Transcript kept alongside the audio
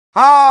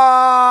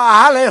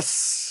Ah,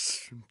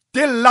 Alice!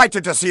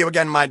 Delighted to see you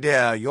again, my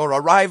dear. Your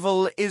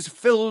arrival is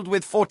filled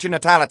with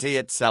fortunatality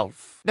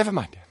itself. Never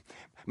mind.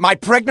 My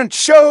pregnant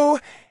show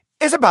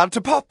is about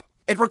to pop.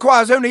 It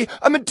requires only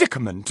a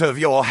medicament of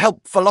your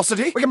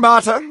helpfulosity. We can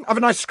barter. I've a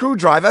nice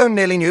screwdriver,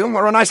 nearly new,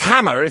 or a nice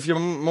hammer if you're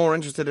more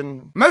interested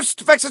in...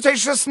 Most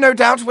vexatious, no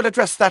doubt, will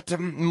address that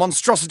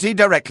monstrosity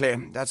directly.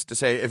 That's to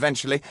say,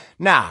 eventually.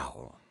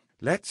 Now,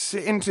 let's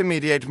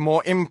intermediate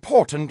more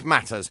important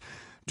matters.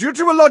 Due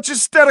to a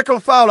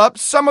logisterical foul-up,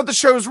 some of the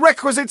show's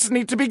requisites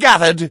need to be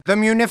gathered. The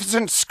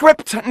munificent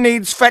script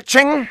needs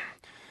fetching.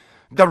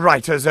 The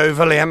writer's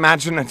overly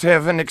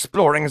imaginative and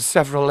exploring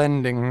several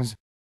endings.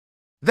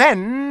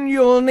 Then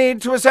you'll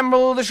need to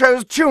assemble the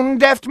show's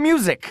tune-deft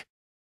music.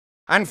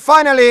 And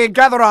finally,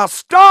 gather our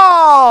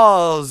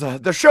stars!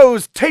 The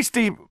show's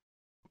tasteful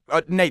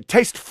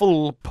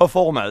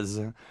performers.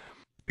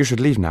 You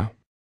should leave now.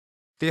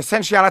 The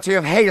essentiality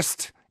of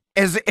haste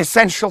is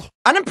essential.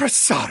 An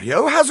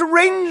impresario has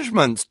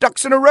arrangements.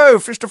 Ducks in a row,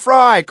 fish to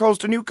fry, calls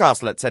to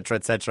Newcastle, etc.,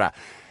 etc.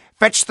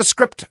 Fetch the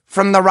script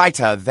from the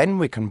writer, then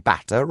we can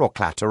batter or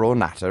clatter or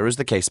natter as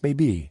the case may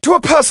be. To a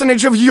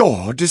personage of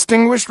your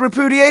distinguished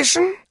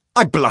repudiation,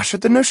 I blush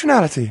at the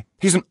notionality.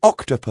 He's an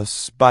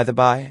octopus, by the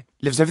by.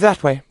 Lives over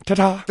that way.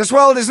 Ta-ta. This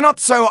world is not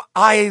so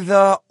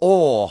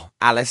either-or,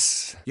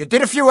 Alice. You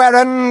did a few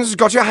errands,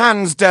 got your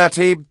hands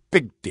dirty,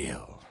 big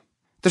deal.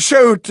 The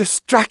show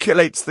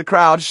distraculates the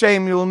crowd,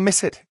 shame you'll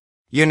miss it.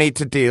 You need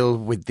to deal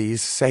with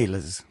these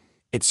sailors.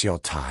 It's your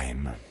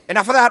time.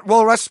 Enough of that,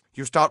 Walrus.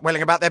 You start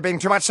wailing about there being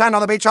too much sand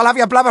on the beach, I'll have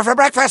your blubber for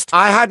breakfast.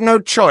 I had no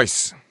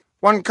choice.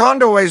 One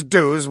can't always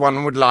do as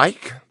one would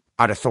like.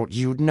 I'd have thought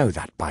you'd know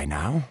that by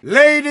now.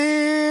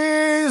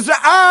 Ladies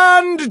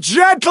and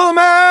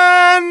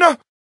gentlemen,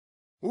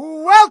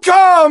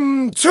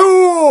 welcome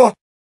to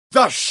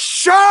the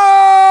show!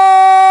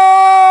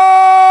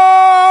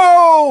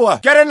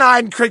 Get in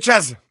line,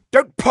 creatures.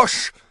 Don't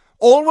push.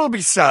 All will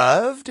be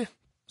served,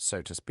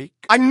 so to speak.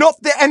 I'm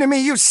not the enemy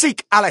you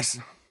seek, Alice.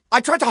 I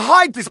tried to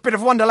hide this bit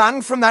of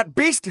Wonderland from that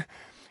beast.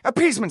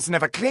 Appeasement's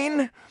never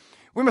clean.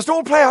 We must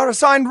all play our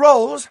assigned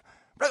roles.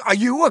 Are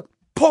you a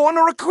pawn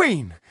or a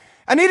queen?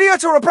 An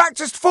idiot or a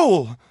practiced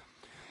fool?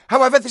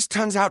 However this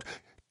turns out,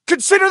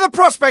 consider the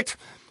prospect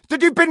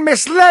that you've been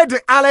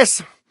misled,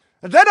 Alice.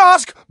 And then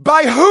ask,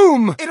 by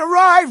whom? It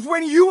arrived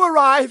when you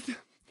arrived.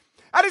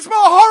 And it's more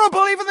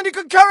horrible even than you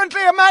could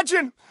currently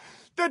imagine.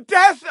 The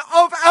death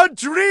of a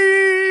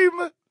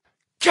dream.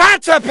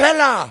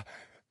 Caterpillar!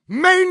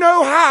 May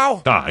know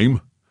how.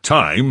 Time?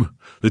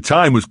 The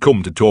time has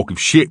come to talk of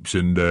ships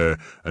and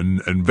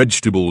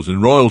vegetables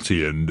and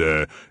royalty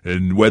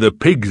and whether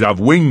pigs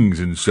have wings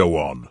and so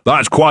on.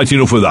 That's quite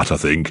enough of that, I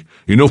think.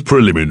 Enough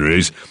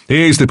preliminaries.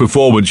 Here's the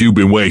performance you've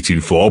been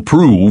waiting for.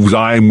 Proves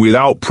I'm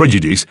without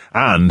prejudice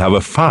and have a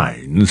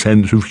fine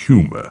sense of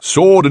humour.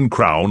 Sword and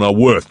crown are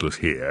worthless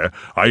here.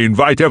 I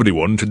invite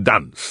everyone to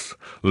dance.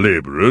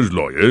 Labourers,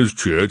 lawyers,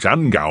 church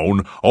and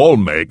gown all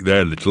make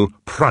their little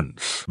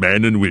prance.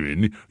 Men and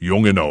women,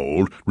 young and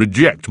old,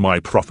 reject my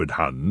proffered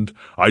hand.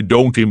 I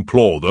don't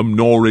implore them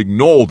nor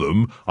ignore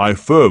them. I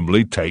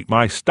firmly take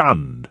my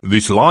stand.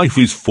 This life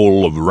is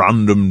full of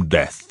random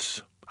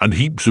deaths and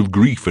heaps of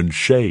grief and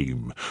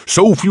shame.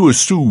 So few are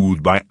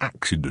soothed by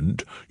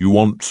accident, you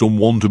want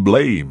someone to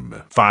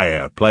blame.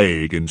 Fire,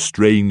 plague, and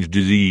strange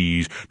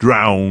disease,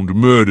 drowned,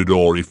 murdered,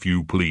 or, if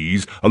you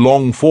please, a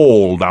long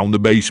fall down the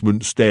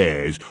basement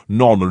stairs.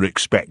 None are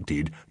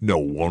expected, no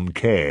one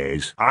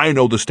cares. I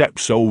know the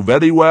steps so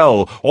very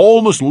well,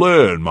 all must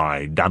learn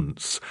my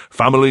dance.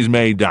 Families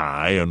may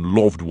die and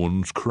loved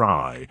ones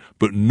cry,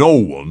 but no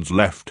one's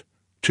left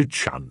to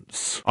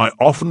chance. I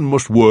often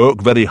must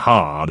work very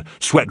hard,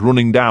 sweat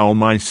running down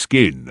my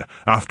skin.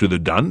 After the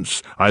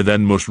dance, I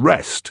then must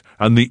rest,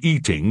 and the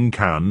eating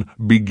can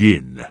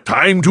begin.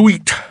 Time to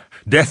eat.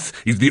 Death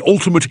is the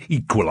ultimate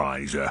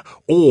equalizer.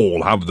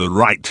 All have the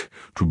right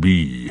to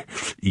be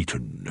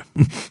eaten.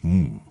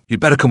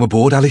 You'd better come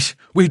aboard, Alice.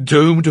 We're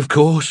doomed, of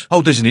course.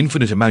 Oh, there's an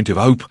infinite amount of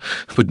hope,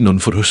 but none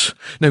for us.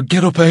 Now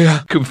get up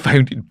here,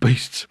 confounded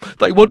beasts.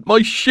 They want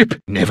my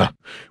ship. Never.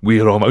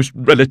 We're almost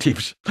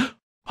relatives.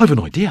 I've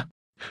an idea.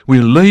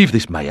 We'll leave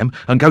this mayhem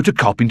and go to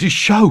Carpenter's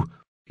show.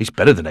 It's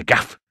better than a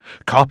gaff.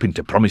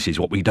 Carpenter promises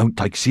what we don't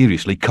take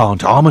seriously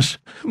can't harm us.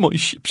 My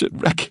ship's a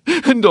wreck,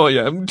 and I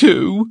am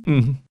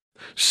too.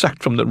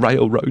 Sacked from the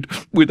railroad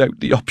without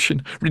the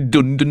option.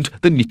 Redundant,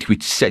 the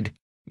nitwit said.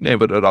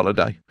 Never a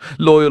holiday.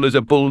 Loyal as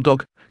a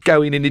bulldog.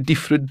 Going in a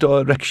different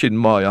direction,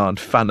 my Aunt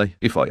Fanny,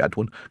 if I had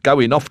one.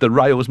 Going off the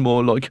rails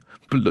more like.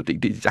 Bloody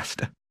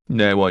disaster.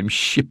 Now I'm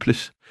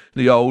shipless.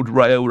 The old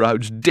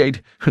railroad's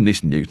dead, and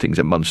this new thing's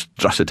a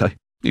monstrosity.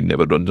 It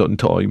never runs on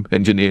time.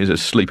 Engineers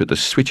asleep at the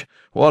switch.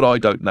 What I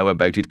don't know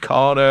about it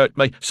can't hurt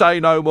me.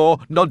 Say no more.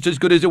 Nod's as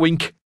good as a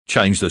wink.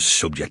 Change the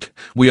subject.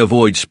 We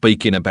avoid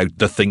speaking about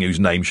the thing whose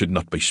name should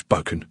not be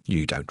spoken.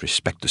 You don't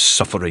respect the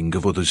suffering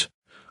of others.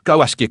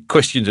 Go ask your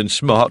questions and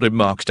smart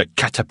remarks to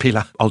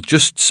Caterpillar. I'll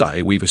just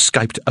say we've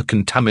escaped a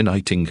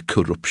contaminating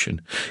corruption.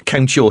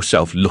 Count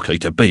yourself lucky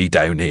to be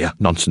down here.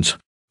 Nonsense.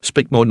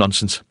 Speak more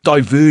nonsense.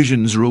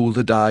 Diversions rule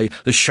the day.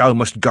 The show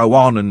must go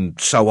on and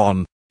so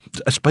on.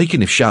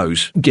 Speaking of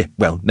shows, yeah,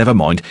 well, never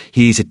mind.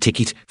 Here's a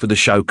ticket for the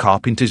show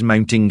Carpenter's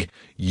mounting.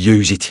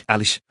 Use it,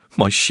 Alice.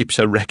 My ship's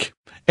a wreck.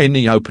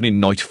 Any opening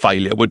night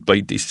failure would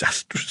be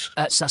disastrous.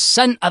 It's a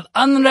scent of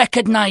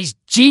unrecognised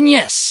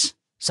genius.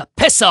 So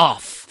piss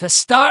off. For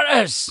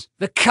starters,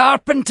 the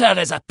Carpenter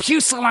is a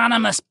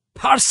pusillanimous,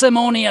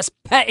 parsimonious,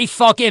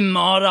 pettifogging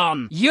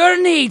moron.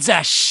 Your needs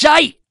are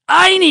shite.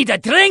 I need a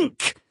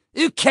drink.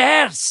 Who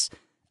cares?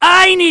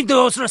 I need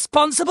those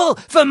responsible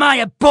for my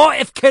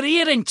abortive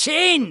career in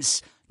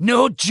chains.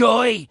 No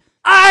joy.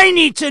 I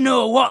need to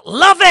know what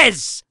love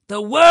is.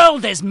 The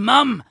world is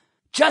mum.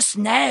 Just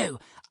now,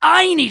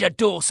 I need a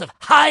dose of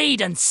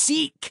hide and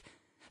seek.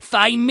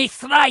 Find me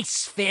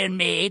thrice, fair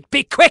maid.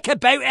 Be quick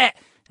about it,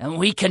 and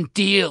we can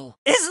deal.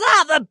 Is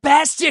that the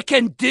best you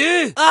can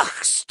do? Ugh,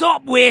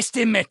 stop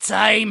wasting my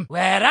time.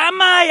 Where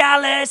am I,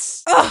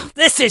 Alice? Ugh,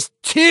 this is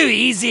too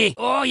easy.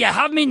 Oh, you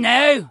have me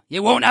now.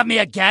 You won't have me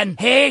again.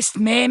 Haste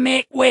may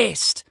make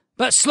waste,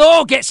 but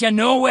slow gets you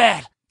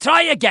nowhere.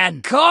 Try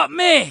again. Caught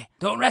me.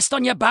 Don't rest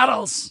on your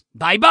barrels.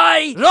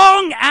 Bye-bye.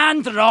 Wrong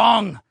and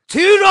wrong.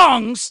 Two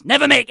wrongs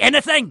never make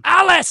anything.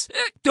 Alice,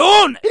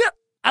 don't.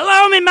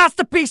 Allow me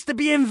masterpiece to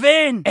be in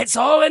vain. It's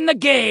all in the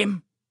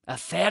game. A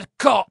fair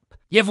cop.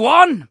 You've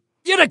won.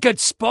 You're a good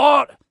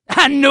sport.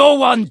 And no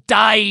one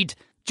died.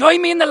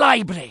 Join me in the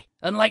library.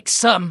 Unlike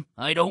some,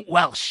 I don't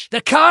Welsh. The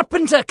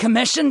Carpenter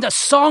commissioned a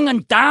song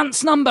and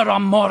dance number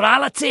on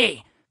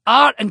morality.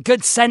 Art and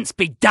good sense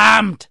be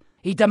damned.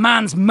 He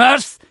demands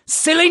mirth,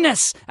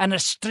 silliness, and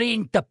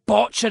restrained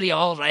debauchery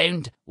all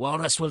round.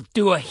 Walrus will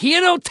do a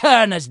hero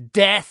turn as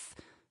death.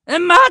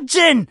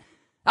 Imagine!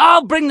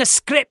 I'll bring the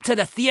script to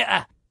the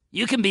theatre.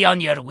 You can be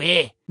on your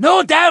way.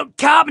 No doubt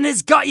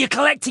Carpenter's got you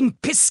collecting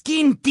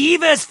piscine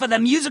divas for the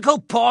musical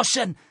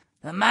portion.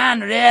 The man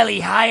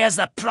really hires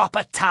the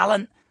proper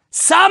talent.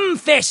 Some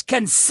fish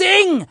can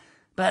sing,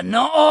 but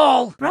not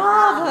all.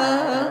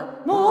 Brother,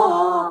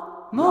 more.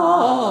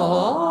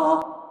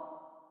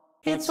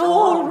 It's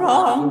all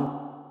wrong.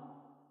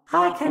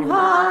 I can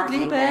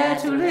hardly bear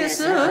to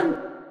listen.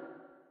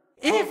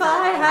 If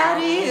I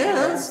had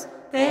ears,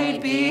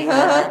 they'd be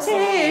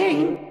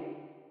hurting.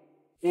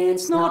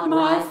 It's not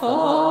my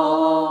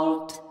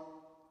fault.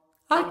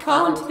 I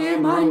can't hear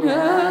my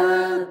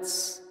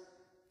notes.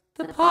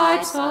 The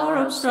pipes are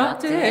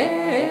obstructed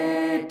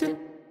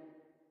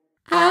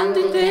and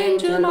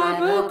endanger my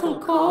vocal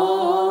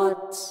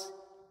cords.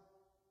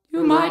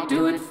 You might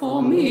do it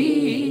for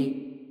me.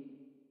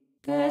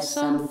 There's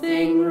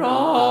something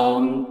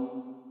wrong.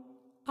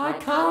 I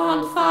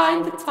can't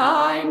find the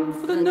time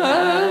for the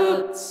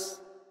notes.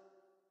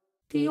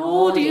 The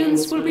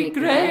audience will be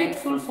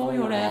grateful for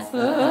your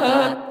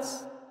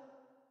efforts.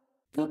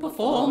 The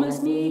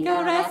performers'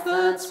 meager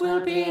efforts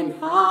will be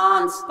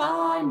enhanced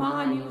by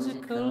my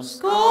musical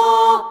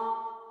score.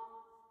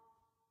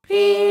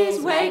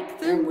 Please wake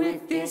them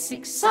with this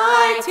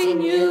exciting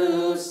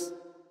news.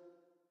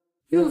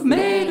 You've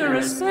made a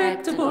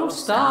respectable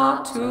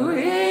start to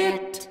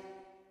it,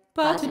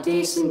 but a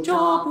decent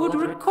job would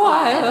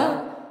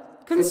require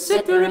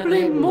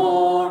considerably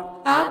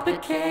more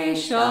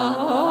application.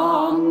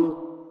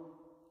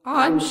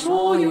 I'm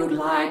sure you'd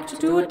like to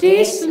do a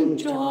decent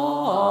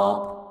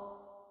job.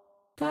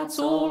 That's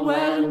all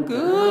well and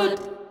good,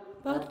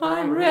 but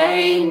my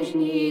range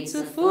needs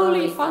a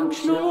fully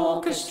functional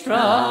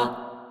orchestra.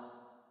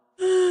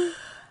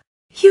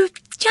 You've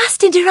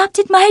just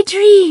interrupted my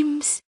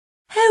dreams.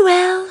 Oh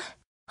well,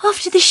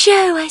 off to the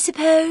show, I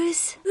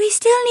suppose. We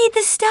still need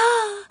the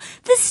star.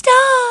 The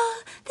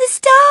star! The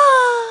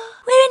star!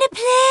 We're in a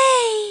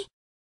play.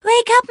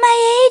 Wake up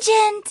my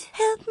agent.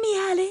 Help me,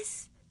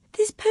 Alice.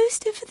 This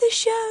poster for the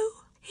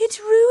show, it's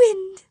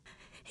ruined.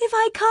 If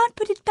I can't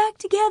put it back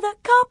together,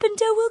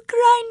 Carpenter will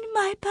grind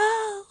my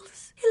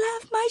pearls. He'll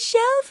have my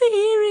shell for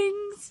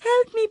earrings.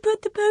 Help me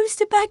put the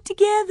poster back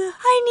together.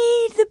 I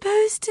need the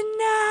poster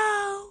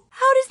now.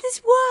 How does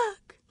this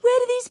work? Where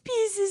do these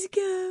pieces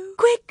go?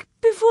 Quick,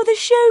 before the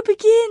show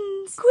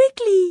begins.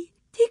 Quickly.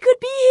 He could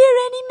be here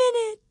any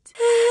minute.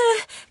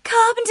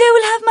 Carpenter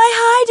will have my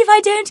hide if I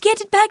don't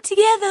get it back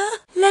together.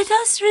 Let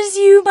us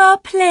resume our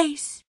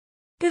place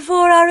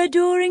before our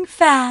adoring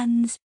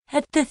fans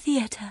at the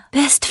theatre.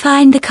 Best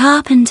find the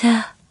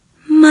Carpenter.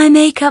 My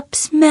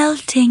makeup's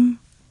melting,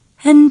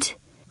 and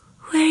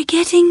we're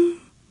getting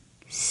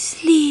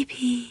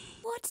sleepy.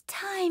 What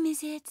time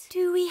is it?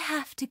 Do we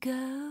have to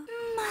go?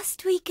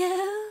 Must we go?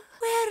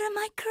 Where are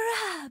my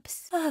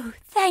crabs? Oh,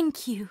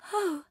 thank you.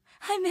 Oh,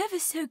 I'm ever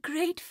so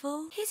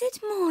grateful. Is it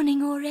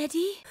morning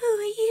already? Who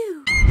are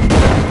you?